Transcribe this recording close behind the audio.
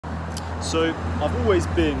So I've always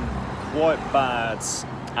been quite bad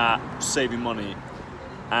at saving money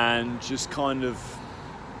and just kind of,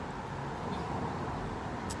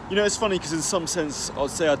 you know, it's funny because in some sense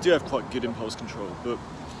I'd say I do have quite good impulse control, but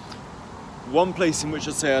one place in which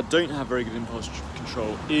I'd say I don't have very good impulse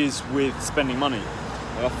control is with spending money.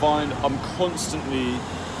 Like I find I'm constantly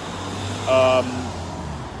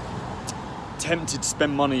tempted to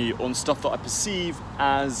spend money on stuff that I perceive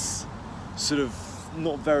as sort of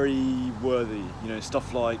not very worthy, you know,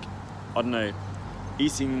 stuff like, I don't know,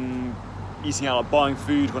 eating out, like buying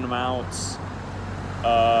food when I'm out,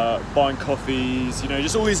 buying coffees, you know,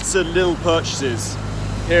 just all these sort of little purchases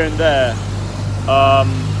here and there that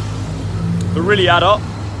really add up.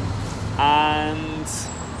 And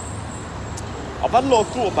I've had a lot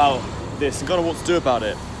of thought about this and kind of what to do about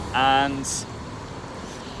it, and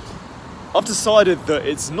I've decided that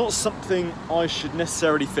it's not something I should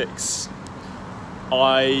necessarily fix.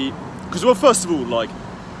 Because, well, first of all, like,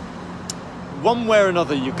 one way or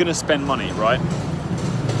another, you're gonna spend money, right?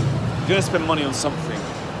 You're gonna spend money on something.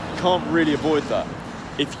 You can't really avoid that.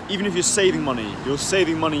 Even if you're saving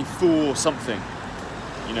money for something,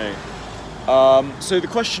 you know. So the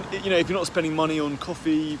question, you know, if you're not spending money on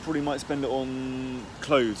coffee, you probably might spend it on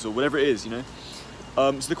clothes or whatever it is, you know.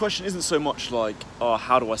 So the question isn't so much like, oh,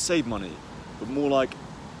 how do I save money? But more like,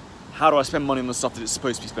 how do I spend money on the stuff that it's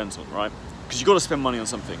supposed to be spent on, right? Because you've got to spend money on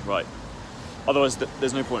something, right? Otherwise,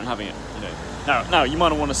 there's no point in having it, you know. Now you might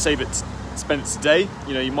not want to save it, spend it today.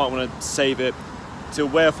 You know, you might want to save it till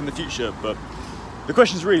way off in the future. But the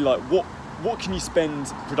question is really like, what can you spend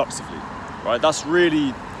productively, right? That's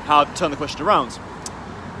really how to turn the question around.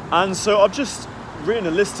 And so I've just written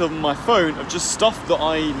a list on my phone of just stuff that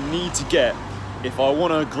I need to get if I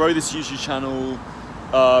want to grow this YouTube channel,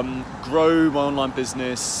 grow my online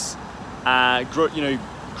business,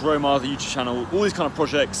 grow my other YouTube channel, all these kind of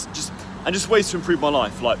projects, just ways to improve my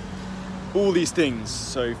life, like all these things.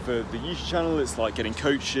 So for the YouTube channel, it's like getting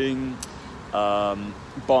coaching,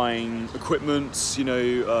 buying equipment, you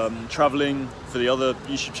know, traveling for the other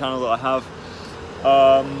YouTube channel that I have,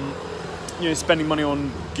 you know, spending money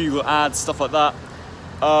on Google ads, stuff like that.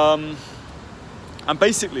 And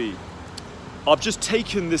basically, I've just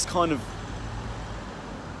taken this kind of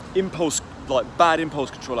bad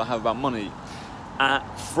impulse control I have about money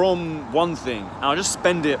from one thing, and I just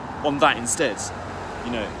spend it on that instead,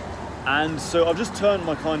 you know. And so I've just turned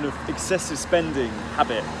my kind of excessive spending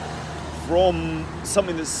habit from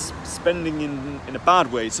something that's spending in a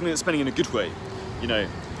bad way, something that's spending in a good way, you know,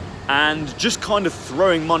 and just kind of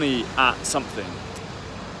throwing money at something.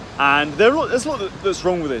 And there's a lot that's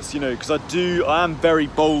wrong with this, you know, because I am very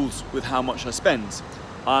bold with how much I spend.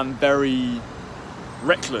 I'm very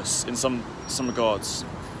reckless in some regards.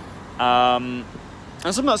 And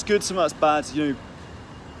some of that's good, some of that's bad, you know.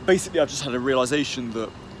 Basically, I've just had a realization that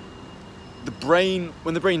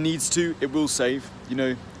when the brain needs to, it will save, you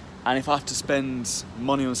know. And if I have to spend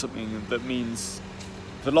money on something that means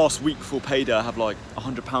the last week before payday I have like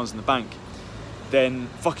 £100 in the bank, then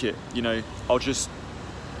fuck it, you know, I'll just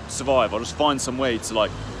survive. I'll just find some way to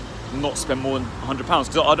like not spend more than £100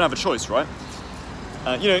 because I don't have a choice, right?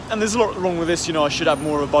 You know, and there's a lot wrong with this, you know. I should have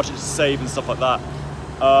more of a budget to save and stuff like that.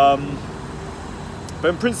 But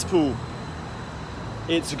in principle,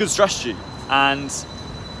 it's a good strategy, and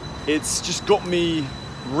it's just got me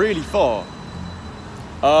really far.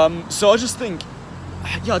 So I just think,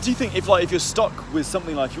 yeah, I do think if you're stuck with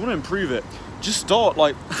something, like if you want to improve it, just start,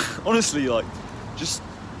 like, honestly, like, just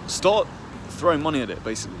start throwing money at it,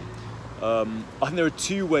 basically. I think there are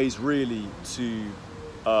two ways really to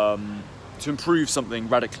improve something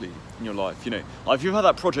radically in your life, you know. Like if you've had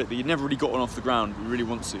that project that you've never really gotten off the ground, but you really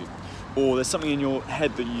want to, or there's something in your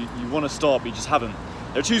head that you want to start but you just haven't.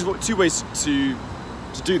 There are two ways to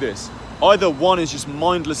do this. Either one is just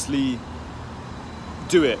mindlessly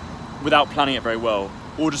do it without planning it very well,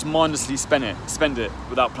 or just mindlessly spend it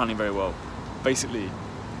without planning very well, basically.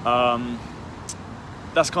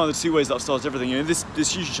 That's kind of the two ways that I've started everything. You know, this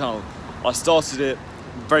YouTube channel, I started it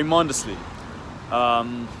very mindlessly.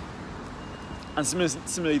 And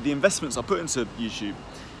similarly, the investments I put into YouTube,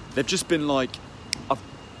 they've just been like,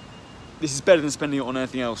 this is better than spending it on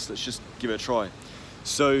anything else, let's just give it a try.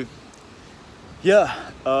 So, yeah,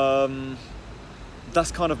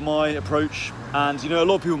 that's kind of my approach. And, you know, a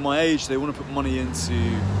lot of people my age, they want to put money into,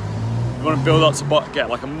 they want to build up to get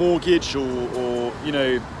like a mortgage or you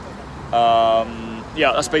know,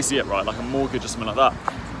 yeah, that's basically it, right? Like a mortgage or something like that.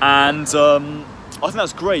 And I think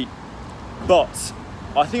that's great, but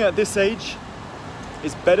I think at this age,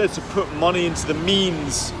 it's better to put money into the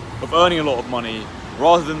means of earning a lot of money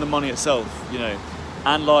rather than the money itself, you know.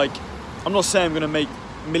 And like, I'm not saying I'm going to make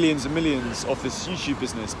millions and millions off this YouTube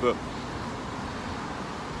business, but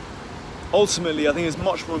ultimately I think it's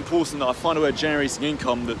much more important that I find a way of generating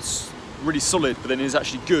income that's really solid, but then is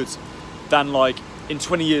actually good, than like in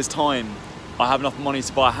 20 years time I have enough money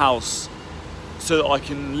to buy a house so that I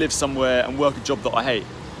can live somewhere and work a job that I hate.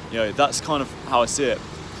 You know, that's kind of how I see it.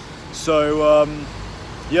 So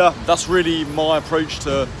yeah, that's really my approach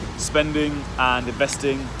to spending and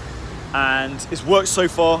investing, and it's worked so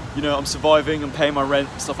far. You know, I'm surviving and paying my rent,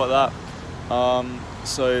 stuff like that.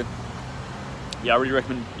 So yeah, I really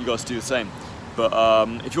recommend you guys do the same. But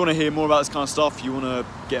if you want to hear more about this kind of stuff, you want to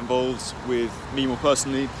get involved with me more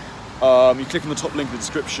personally, you click on the top link in the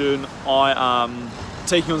description. I am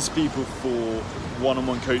taking on some people for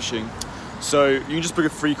one-on-one coaching, so you can just book a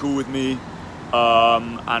free call with me,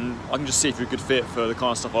 and I can just see if you're a good fit for the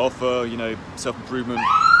kind of stuff I offer. You know, self-improvement,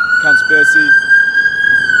 accountability,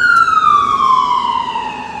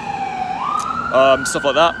 stuff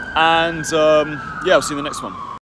like that. And yeah, I'll see you in the next one.